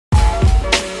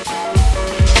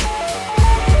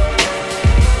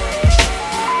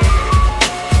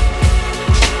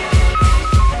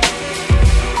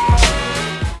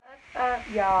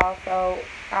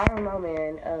I don't know,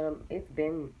 man. It's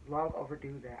been long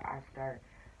overdue that I start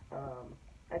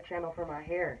a channel for my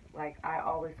hair. Like, I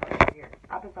always talk about hair.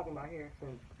 I've been talking about hair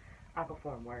since I could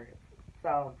form words.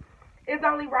 So, it's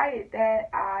only right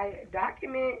that I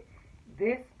document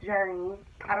this journey.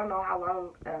 I don't know how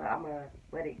long I'm going to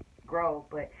let it grow,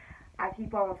 but I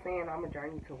keep on saying I'm a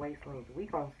journey to wastelands. We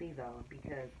gonna see, though,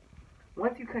 because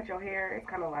once you cut your hair, it's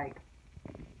kind of like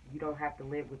you don't have to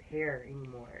live with hair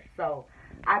anymore. So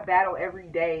I battle every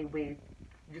day with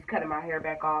just cutting my hair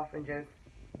back off and just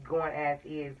going as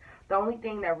is. The only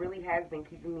thing that really has been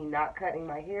keeping me not cutting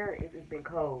my hair is it's been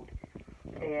cold,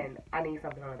 and I need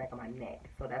something on the back of my neck.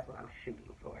 So that's what I'm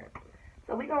shooting for.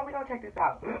 So we gonna check this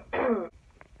out.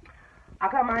 I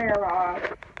cut my hair off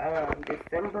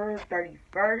December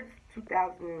 31st,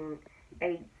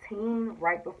 2018,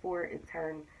 right before it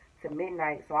turned to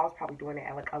midnight. So I was probably doing it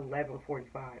at like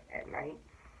 11:45 at night.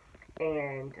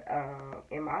 And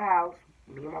in my house,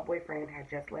 me and my boyfriend had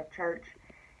just left church,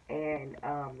 and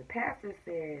the pastor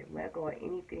said, let go of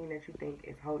anything that you think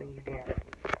is holding you down.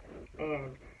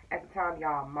 And at the time,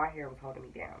 y'all, my hair was holding me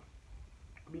down,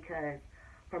 because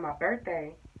for my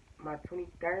birthday, my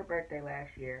 23rd birthday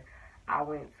last year, I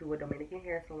went to a Dominican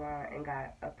hair salon and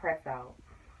got a press out.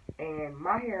 And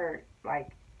my hair, like,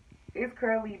 it's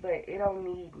curly, but it don't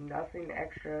need nothing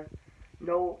extra,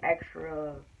 no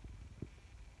extra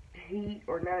heat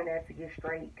or none of that to get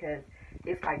straight, because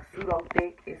it's like pseudo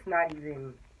thick. It's not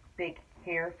even thick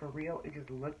hair for real. It just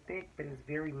looks thick, but it's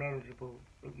very manageable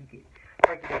when you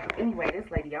break it down. Anyway, this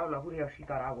lady, I don't know who the hell she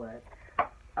thought I was.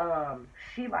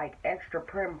 She like extra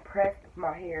pressed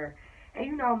my hair, and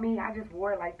you know me, I just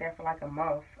wore it like that for like a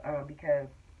month because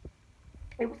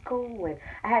it was cool, and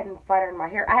I hadn't flattered my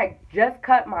hair. I had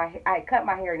cut my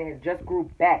hair and it had just grew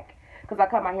back, because I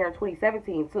cut my hair in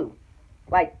 2017 too,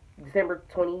 like December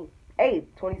 28th,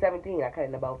 2017. I cut it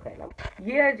in the bowl cut.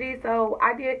 Yeah, G. So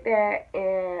I did that,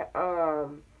 and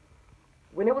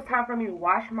when it was time for me to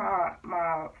wash my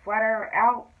flat iron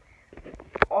out,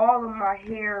 all of my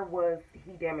hair was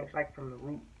heat damaged, like from the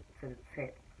root to the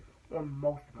tip, on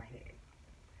most of my head,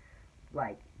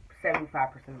 like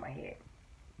 75% of my head.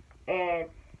 And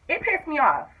it pissed me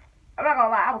off. I'm not gonna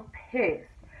lie, I was pissed.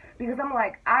 Because I'm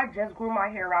like, I just grew my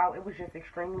hair out. It was just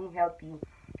extremely healthy.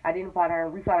 I didn't reflat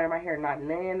iron my hair, not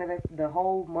none of the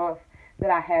whole month that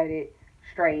I had it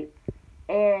straight.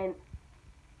 And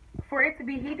for it to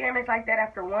be heat damaged like that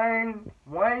after one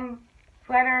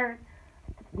flat iron,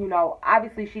 you know,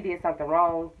 obviously she did something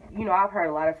wrong. You know, I've heard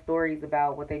a lot of stories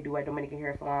about what they do at Dominican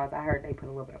hair salons. I heard they put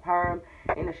a little bit of perm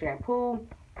in the shampoo.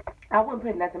 I wouldn't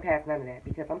put nothing past none of that,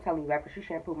 because I'm telling you, after she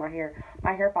shampooed my hair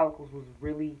follicles was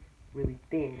really, really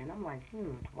thin. And I'm like,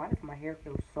 why does my hair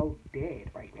feel so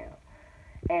dead right now?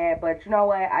 But you know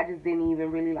what? I just didn't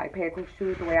even really like pay attention to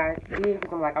it the way I did,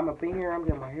 because I'm like, I'm up in here, I'm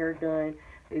getting my hair done,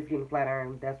 it's getting flat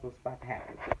iron, that's what's about to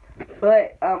happen.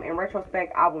 But in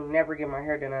retrospect, I will never get my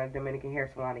hair done at a Dominican hair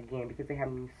salon again, because they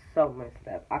have me so messed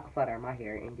up. I could flat iron my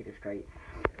hair and get it straight.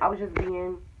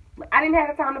 I didn't have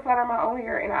the time to flat iron my own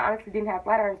hair, and I honestly didn't have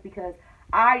flat irons because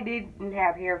I didn't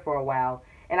have hair for a while,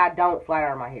 and I don't flat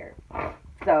iron my hair.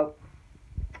 So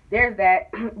there's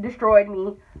that. Destroyed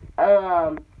me.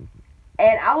 And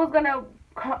I was gonna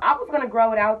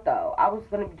grow it out though. I was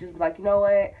gonna just be like, you know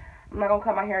what? I'm not gonna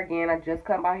cut my hair again. I just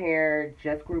cut my hair,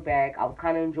 just grew back. I was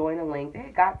kind of enjoying the length.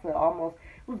 It got to it was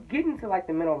getting to like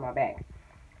the middle of my back,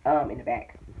 in the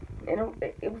back, and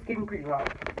it was getting pretty long.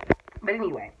 But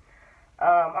anyway.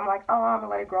 I'm like, oh, I'm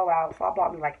gonna let it grow out. So I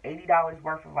bought me like $80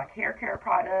 worth of like hair care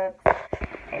products,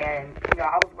 and you know,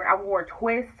 I wore a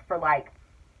twist for like,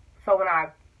 so when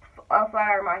I flat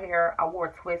ironed my hair, I wore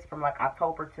a twist from like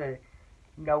October to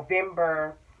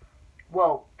November,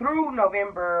 well, through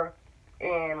November,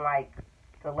 and like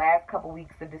the last couple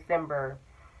weeks of December.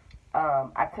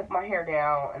 I took my hair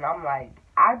down, and I'm like,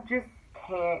 I just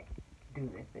can't do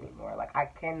this anymore. Like, I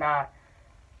cannot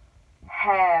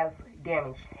have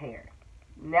damaged hair.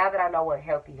 Now that I know what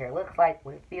healthy hair looks like,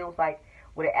 what it feels like,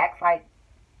 what it acts like,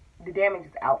 the damage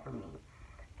is out for me.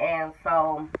 And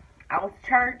so I went to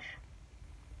church.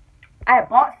 I had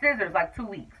bought scissors like 2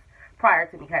 weeks prior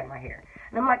to me cutting my hair.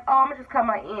 And I'm like, oh, I'm going to just cut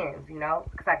my ends, you know,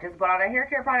 because I just bought all that hair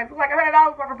care products. It was like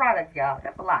 $100 worth of products, y'all.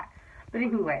 That's a lot. But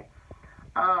anyway,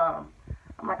 I'm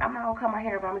like, I'm not going to cut my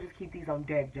hair, but I'm going to just keep these on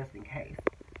deck just in case.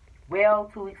 Well,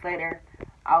 2 weeks later,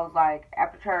 I was like,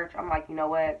 after church, I'm like, you know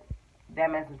what? That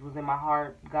message was in my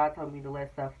heart. God told me to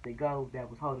let stuff go that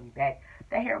was holding me back.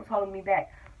 That hair was holding me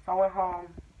back. So I went home,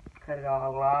 cut it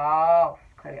all off.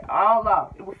 Cut it all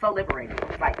off. It was so liberating. It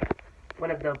was like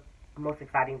one of the most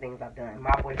exciting things I've done.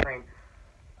 My boyfriend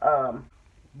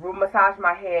massaged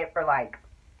my head for like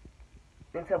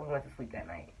until we went to sleep that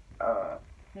night.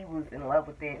 He was in love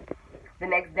with it. The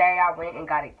next day, I went and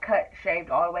got it cut, shaved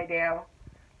all the way down,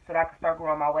 so that I could start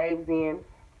growing my waves in.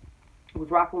 I was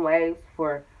rocking waves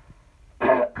for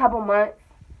a couple months.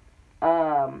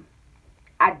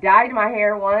 I dyed my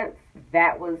hair once.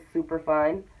 That was super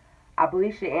fun. I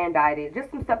bleached it and dyed it. Just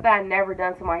some stuff that I'd never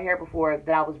done to my hair before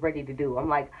that I was ready to do. I'm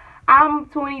like, I'm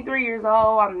 23 years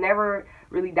old. I've never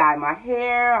really dyed my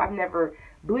hair. I've never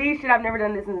bleached it. I've never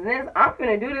done this and this. I'm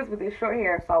going to do this with this short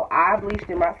hair. So I bleached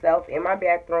it myself in my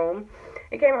bathroom.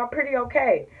 It came out pretty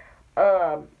okay.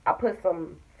 I put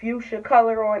some fuchsia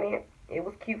color on it. It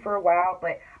was cute for a while,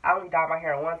 but I only dyed my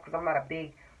hair once because I'm not a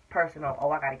big person of,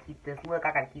 oh, I got to keep this look.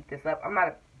 I got to keep this up. I'm not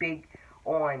a big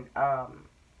on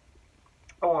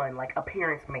like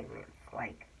appearance maintenance.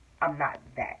 Like, I'm not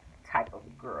that type of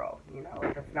girl, you know.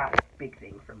 That's not a big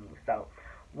thing for me. So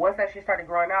once that shit started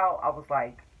growing out, I was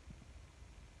like,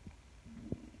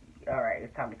 alright,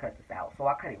 it's time to cut this out. So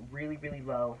I cut it really, really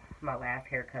low. My last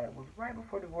haircut was right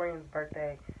before Devorian's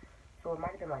birthday. So it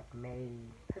might have been like May.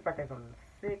 His birthday's on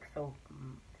the 6th, so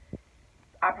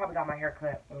I probably got my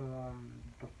haircut on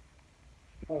the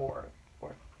 4th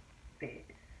or 5th.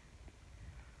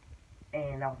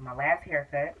 And that was my last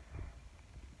haircut.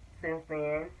 Since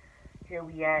then, here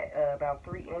we at about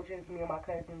 3 inches. Me and my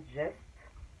cousin just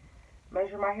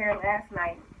measured my hair last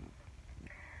night.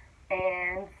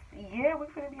 And yeah, we're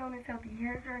gonna be on this healthy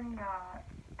hair journey,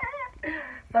 y'all.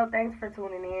 So thanks for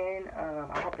tuning in.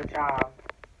 I hope that y'all,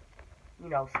 you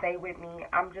know, stay with me.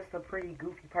 I'm just a pretty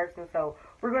goofy person, so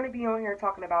we're gonna be on here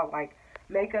talking about like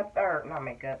makeup, or not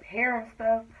makeup, hair and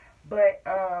stuff. But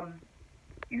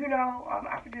you know,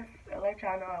 I could just let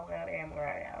y'all know how well I am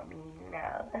around me. You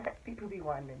know, people be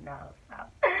wanting to know, so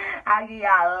I'll give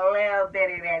y'all a little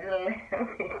bit of that. A little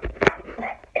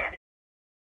bit.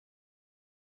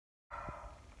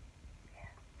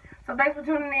 So thanks for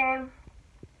tuning in.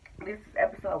 This is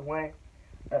episode 1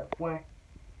 of 1.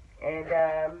 And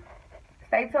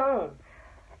stay tuned.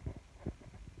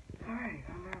 Alright,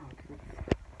 I know it's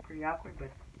pretty awkward,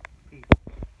 but